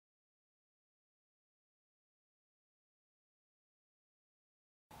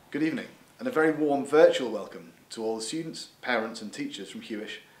Good evening, and a very warm virtual welcome to all the students, parents and teachers from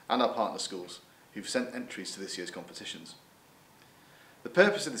Huish and our partner schools who've sent entries to this year's competitions. The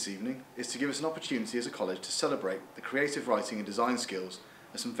purpose of this evening is to give us an opportunity as a college to celebrate the creative writing and design skills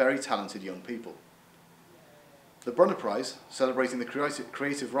of some very talented young people. The Brunner Prize, celebrating the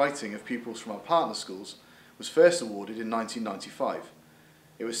creative writing of pupils from our partner schools, was first awarded in 1995.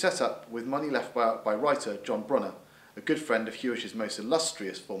 It was set up with money left by writer John Brunner, a good friend of Huish's most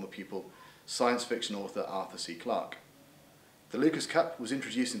illustrious former pupil, science fiction author Arthur C. Clarke. The Lucas Cup was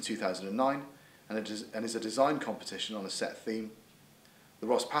introduced in 2009 and is a design competition on a set theme. The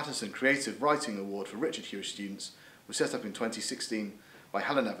Ross Patterson Creative Writing Award for Richard Huish students was set up in 2016 by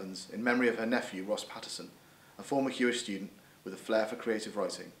Helen Evans in memory of her nephew Ross Patterson, a former Huish student with a flair for creative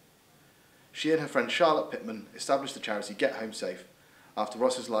writing. She and her friend Charlotte Pittman established the charity Get Home Safe after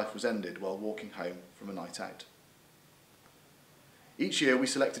Ross's life was ended while walking home from a night out. Each year we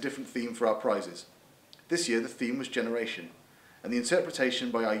select a different theme for our prizes. This year the theme was generation, and the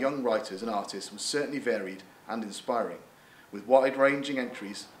interpretation by our young writers and artists was certainly varied and inspiring, with wide-ranging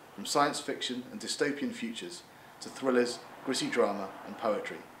entries from science fiction and dystopian futures to thrillers, gritty drama and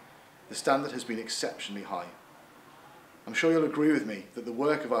poetry. The standard has been exceptionally high. I'm sure you'll agree with me that the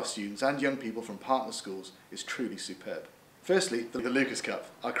work of our students and young people from partner schools is truly superb. Firstly, the Lucas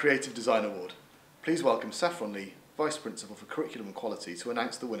Cup, our Creative Design Award. Please welcome Saffron Lee, Vice Principal for Curriculum and Quality, to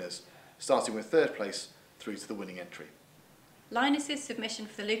announce the winners, starting with third place through to the winning entry. Linus's submission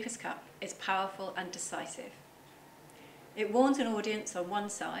for the Lucas Cup is powerful and decisive. It warns an audience on one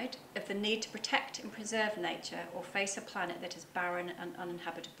side of the need to protect and preserve nature or face a planet that is barren and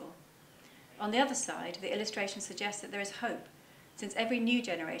uninhabitable. On the other side, the illustration suggests that there is hope, since every new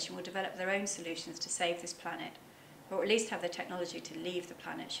generation will develop their own solutions to save this planet, or at least have the technology to leave the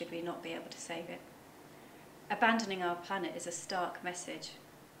planet should we not be able to save it. Abandoning our planet is a stark message,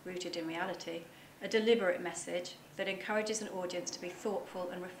 rooted in reality, a deliberate message that encourages an audience to be thoughtful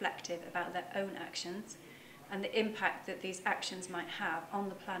and reflective about their own actions and the impact that these actions might have on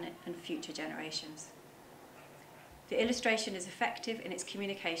the planet and future generations. The illustration is effective in its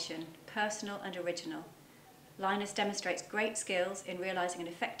communication, personal and original. Linus demonstrates great skills in realising an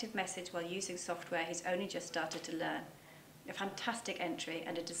effective message while using software he's only just started to learn. A fantastic entry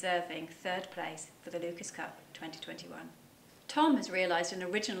and a deserving third place for the Lucas Cup 2021. Tom has realised an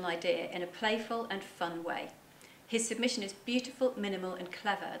original idea in a playful and fun way. His submission is beautiful, minimal and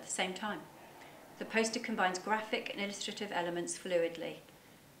clever at the same time. The poster combines graphic and illustrative elements fluidly.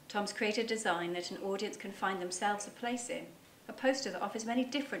 Tom's created a design that an audience can find themselves a place in, a poster that offers many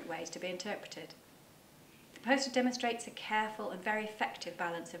different ways to be interpreted. The poster demonstrates a careful and very effective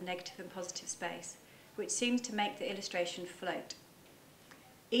balance of negative and positive space, which seems to make the illustration float.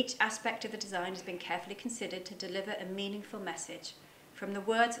 Each aspect of the design has been carefully considered to deliver a meaningful message, from the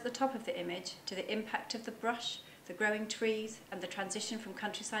words at the top of the image to the impact of the brush, the growing trees, and the transition from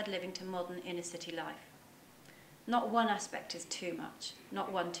countryside living to modern inner city life. Not one aspect is too much,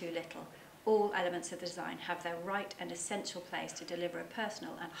 not one too little. All elements of the design have their right and essential place to deliver a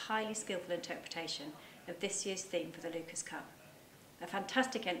personal and highly skillful interpretation of this year's theme for the Lucas Cup. A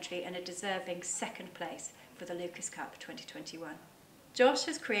fantastic entry and a deserving second place for the Lucas Cup 2021. Josh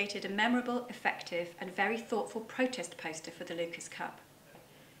has created a memorable, effective and very thoughtful protest poster for the Lucas Cup.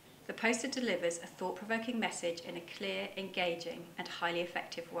 The poster delivers a thought-provoking message in a clear, engaging and highly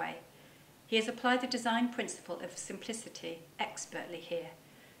effective way. He has applied the design principle of simplicity expertly here.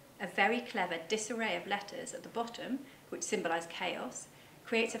 A very clever disarray of letters at the bottom, which symbolise chaos,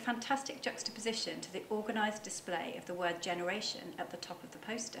 creates a fantastic juxtaposition to the organised display of the word generation at the top of the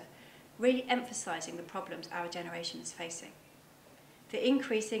poster, really emphasising the problems our generation is facing. The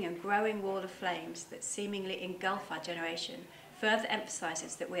increasing and growing wall of flames that seemingly engulf our generation further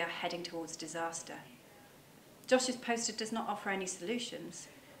emphasises that we are heading towards disaster. Josh's poster does not offer any solutions,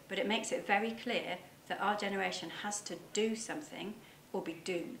 but it makes it very clear that our generation has to do something or be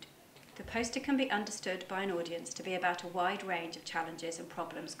doomed. The poster can be understood by an audience to be about a wide range of challenges and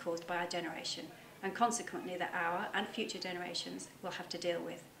problems caused by our generation, and consequently that our and future generations will have to deal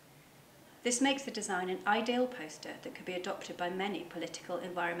with. This makes the design an ideal poster that could be adopted by many political,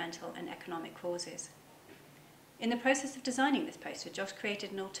 environmental and economic causes. In the process of designing this poster, Josh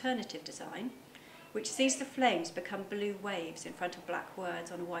created an alternative design which sees the flames become blue waves in front of black words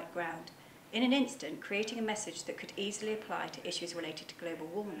on a white ground, in an instant creating a message that could easily apply to issues related to global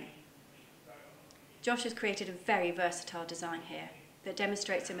warming. Josh has created a very versatile design here that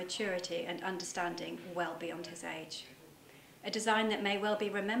demonstrates a maturity and understanding well beyond his age. A design that may well be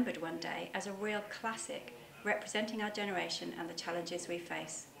remembered one day as a real classic representing our generation and the challenges we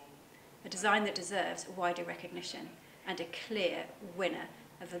face. A design that deserves wider recognition and a clear winner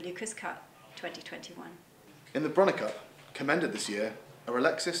of the Lucas Cup 2021. In the Bronner Cup, commended this year are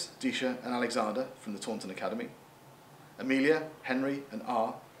Alexis, Disha and Alexander from the Taunton Academy, Amelia, Henry and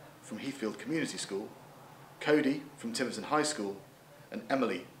R from Heathfield Community School, Cody from Tiverton High School and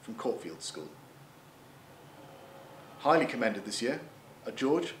Emily from Courtfield School. Highly commended this year are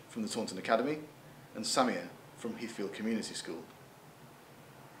George from the Taunton Academy and Samir from Heathfield Community School.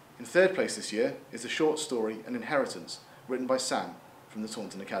 In third place this year is the short story An Inheritance, written by Sam from the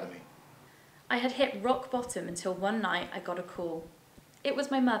Taunton Academy. I had hit rock bottom until one night I got a call. It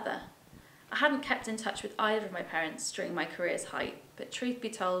was my mother. I hadn't kept in touch with either of my parents during my career's height, but truth be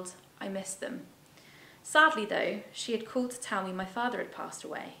told, I missed them. Sadly though, she had called to tell me my father had passed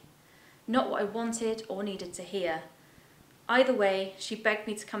away. Not what I wanted or needed to hear. Either way, she begged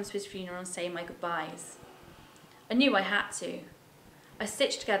me to come to his funeral and say my goodbyes. I knew I had to. I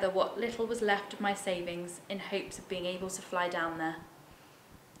stitched together what little was left of my savings in hopes of being able to fly down there.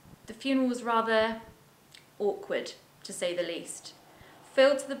 The funeral was rather awkward, to say the least.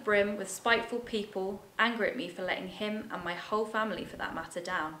 Filled to the brim with spiteful people, angry at me for letting him and my whole family for that matter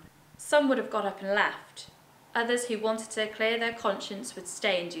down. Some would have got up and left. Others who wanted to clear their conscience would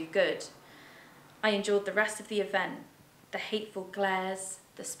stay and do good. I endured the rest of the event, the hateful glares,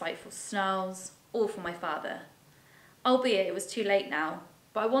 the spiteful snarls, all for my father. Albeit it was too late now,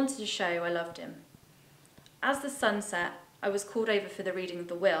 but I wanted to show I loved him. As the sun set, I was called over for the reading of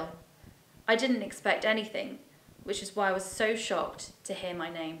the will. I didn't expect anything, which is why I was so shocked to hear my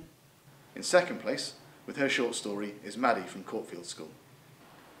name. In second place, with her short story, is Maddie from Courtfield School.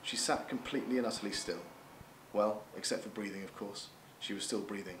 She sat completely and utterly still. Well, except for breathing, of course. She was still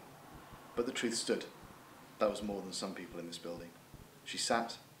breathing. But the truth stood. That was more than some people in this building. She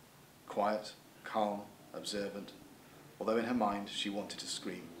sat, quiet, calm, observant, although in her mind she wanted to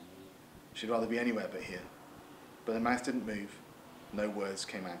scream. She'd rather be anywhere but here. But her mouth didn't move, no words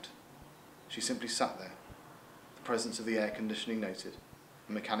came out. She simply sat there, the presence of the air conditioning noted,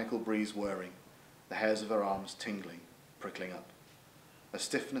 a mechanical breeze whirring, the hairs of her arms tingling, prickling up, a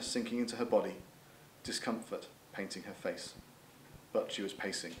stiffness sinking into her body, discomfort painting her face. But she was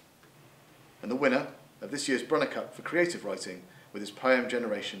pacing. And the winner of this year's Brunner Cup for creative writing with his poem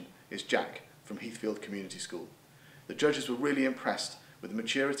Generation is Jack from Heathfield Community School. The judges were really impressed with the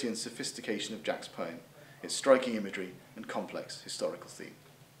maturity and sophistication of Jack's poem, its striking imagery and complex historical theme.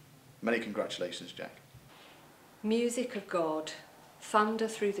 Many congratulations, Jack. Music of God, thunder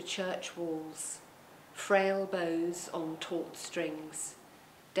through the church walls, frail bows on taut strings,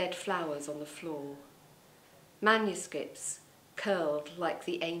 dead flowers on the floor, manuscripts curled like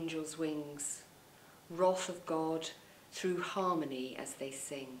the angel's wings, wrath of God through harmony as they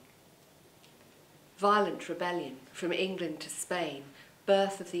sing. Violent rebellion from England to Spain,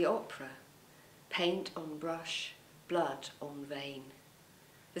 birth of the opera, paint on brush, blood on vein.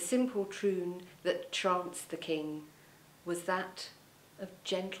 The simple tune that tranced the king was that of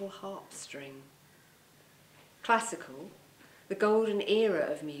gentle harp string. Classical, the golden era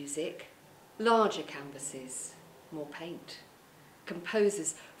of music, larger canvases, more paint.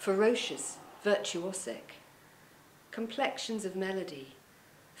 Composers ferocious, virtuosic. Complexions of melody,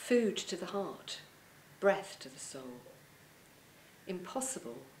 food to the heart, breath to the soul.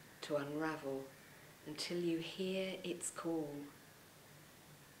 Impossible to unravel until you hear its call.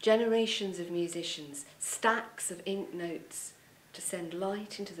 Generations of musicians, stacks of ink notes to send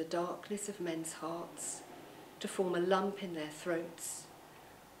light into the darkness of men's hearts, to form a lump in their throats.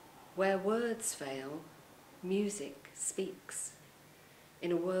 Where words fail, music speaks,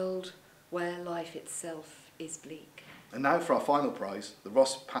 in a world where life itself is bleak. And now for our final prize, the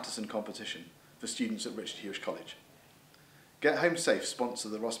Ross Patterson competition for students at Richard Huish College. Get Home Safe sponsor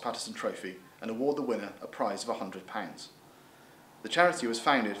the Ross Patterson Trophy and award the winner a prize of £100. The charity was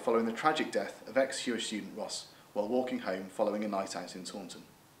founded following the tragic death of ex-Huish student Ross while walking home following a night out in Taunton.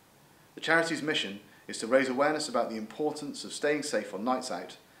 The charity's mission is to raise awareness about the importance of staying safe on nights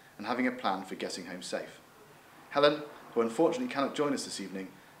out and having a plan for getting home safe. Helen, who unfortunately cannot join us this evening,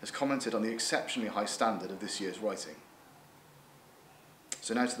 has commented on the exceptionally high standard of this year's writing.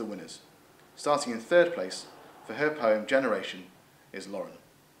 So now to the winners. Starting in third place, for her poem Generation, is Lauren.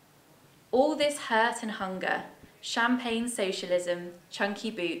 All this hurt and hunger, champagne socialism,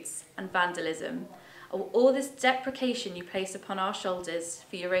 chunky boots and vandalism, all this deprecation you place upon our shoulders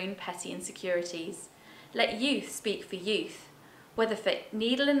for your own petty insecurities. Let youth speak for youth. Whether for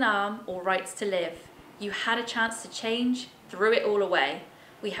needle and arm or rights to live, you had a chance to change, threw it all away.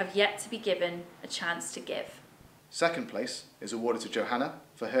 We have yet to be given a chance to give. Second place is awarded to Johanna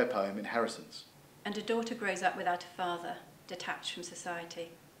for her poem Inheritance. And a daughter grows up without a father, detached from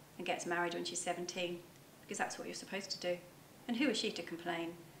society, and gets married when she's 17, because that's what you're supposed to do. And who was she to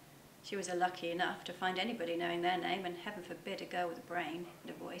complain? She was lucky enough to find anybody knowing their name, and heaven forbid a girl with a brain and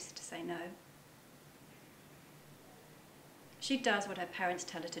a voice to say no. She does what her parents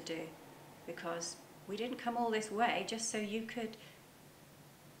tell her to do, because we didn't come all this way just so you could...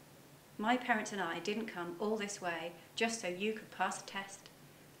 My parents and I didn't come all this way just so you could pass a test.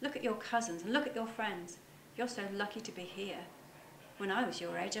 Look at your cousins and look at your friends. You're so lucky to be here. When I was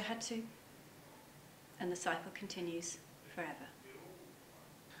your age, I had to... And the cycle continues forever.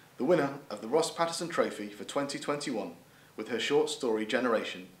 The winner of the Ross Patterson Trophy for 2021, with her short story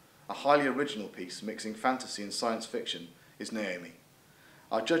Generation, a highly original piece mixing fantasy and science fiction, is Naomi.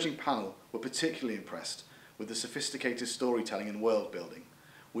 Our judging panel were particularly impressed with the sophisticated storytelling and world building,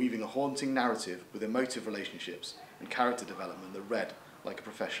 weaving a haunting narrative with emotive relationships and character development that read like a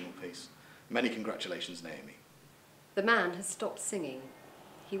professional piece. Many congratulations, Naomi. The man has stopped singing.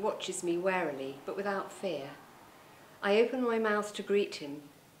 He watches me warily, but without fear. I open my mouth to greet him,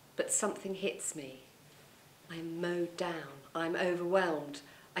 but something hits me. I'm mowed down. I'm overwhelmed.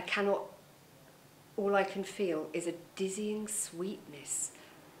 I cannot... All I can feel is a dizzying sweetness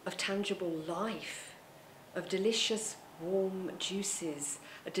of tangible life, of delicious warm juices,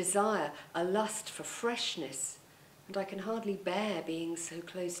 a desire, a lust for freshness, and I can hardly bear being so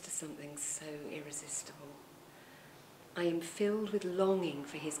close to something so irresistible. I am filled with longing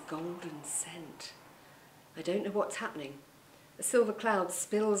for his golden scent. I don't know what's happening. A silver cloud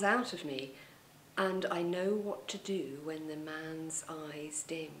spills out of me, and I know what to do when the man's eyes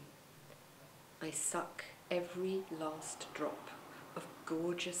dim. I suck every last drop of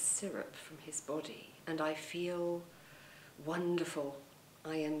gorgeous syrup from his body, and I feel wonderful.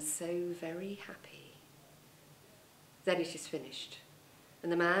 I am so very happy. Then it is finished,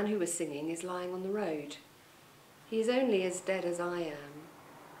 and the man who was singing is lying on the road. He is only as dead as I am,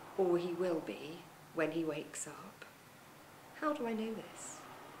 or he will be when he wakes up. How do I know this?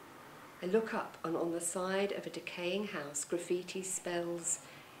 I look up, and on the side of a decaying house, graffiti spells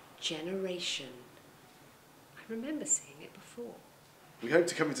Generation. I remember seeing it before. We hope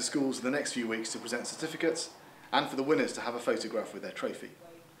to come into schools in the next few weeks to present certificates and for the winners to have a photograph with their trophy.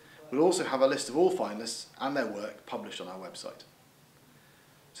 We'll also have a list of all finalists and their work published on our website.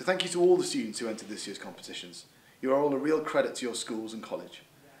 So thank you to all the students who entered this year's competitions. You are all a real credit to your schools and college.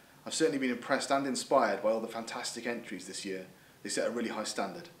 I've certainly been impressed and inspired by all the fantastic entries this year. They set a really high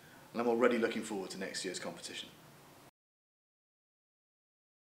standard, and I'm already looking forward to next year's competition.